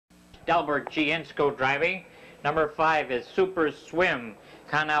Delbert G. Insko driving. Number 5 is Super Swim,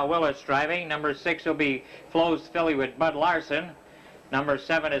 Connell Willis driving. Number 6 will be Flows Philly with Bud Larson. Number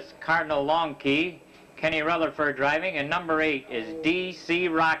 7 is Cardinal Long Key, Kenny Rutherford driving. And number 8 is D.C.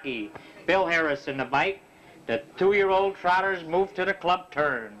 Rocky, Bill Harris in the bike. The 2-year-old trotters move to the club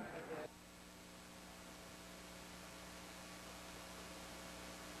turn.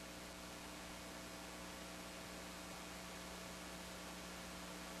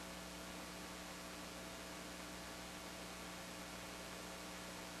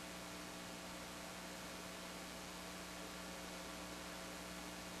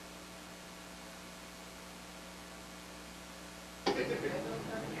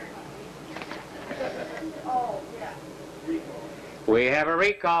 We have a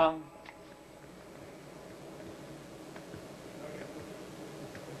recall.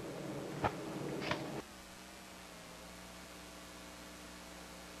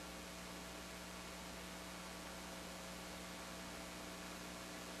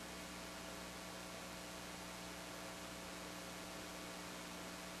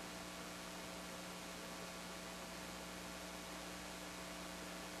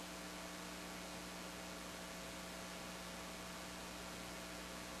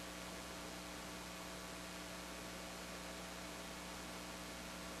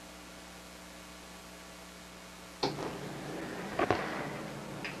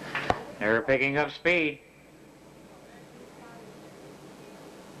 They're picking up speed.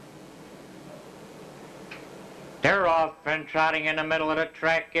 They're off and trotting in the middle of the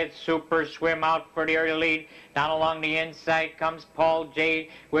track. It's Super Swim out for the early lead. Down along the inside comes Paul J.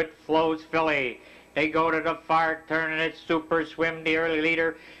 with Flows Philly. They go to the far turn and it's Super Swim, the early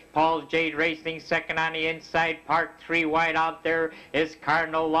leader. Paul Jade racing second on the inside. Park 3 wide out there is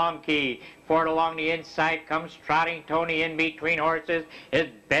Cardinal Long Key. Fourth along the inside comes Trotting Tony. In between horses is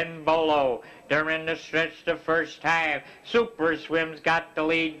Ben Bolo. They're in the stretch the first time. Super Swim's got the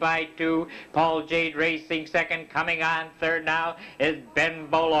lead by 2. Paul Jade racing second. Coming on third now is Ben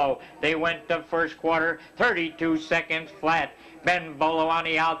Bolo. They went the first quarter 32 seconds flat. Ben Bolo on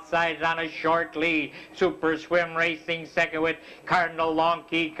the outside on a short lead. Super Swim racing second with Cardinal Long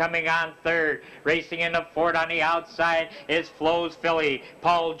Key coming on third. Racing in the fourth on the outside is Flows Philly.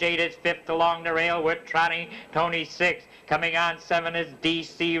 Paul Jade is fifth along the rail with Trotting Tony sixth. Coming on 7 is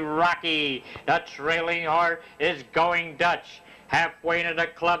D.C. Rocky. The trailing horse is Going Dutch. Halfway to the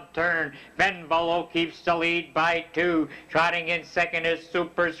club turn, Ben Bolo keeps the lead by 2. Trotting in second is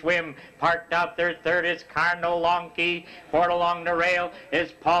Super Swim. Parked out there third is Cardinal Long Key. Fourth along the rail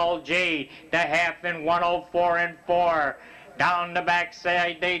is Paul J. The half in 104 and 4. Down the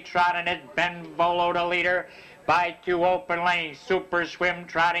backside they trot and it's Ben Bolo the leader by 2 open lanes. Super Swim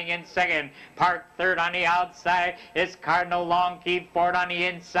trotting in second. Parked third on the outside is Cardinal Long Key. Fourth on the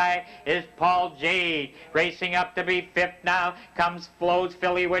inside is Paul Jade. Racing up to be fifth now comes Flows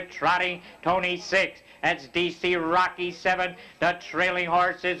Philly with Trotting Tony 6. That's D.C. Rocky 7. The trailing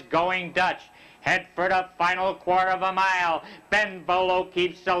horse is Going Dutch. Head for the final quarter of a mile. Ben Bolo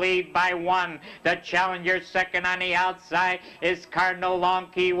keeps the lead by 1. The challenger second on the outside is Cardinal Long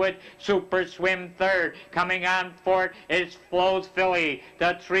Key with Super Swim third. Coming on fourth is Flows Philly.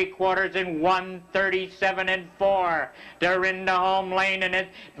 The 3/4 in 1:37 and 4. They're in the home lane and it's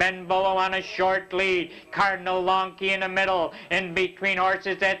Ben Bolo on a short lead. Cardinal Long Key in the middle. In between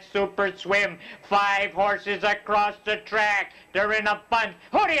horses that's Super Swim. 5 horses across the track. They're in a bunch.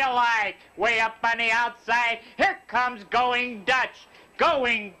 Who do you like? Way up on the outside, here comes Going Dutch.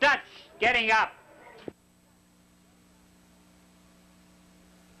 Going Dutch getting up.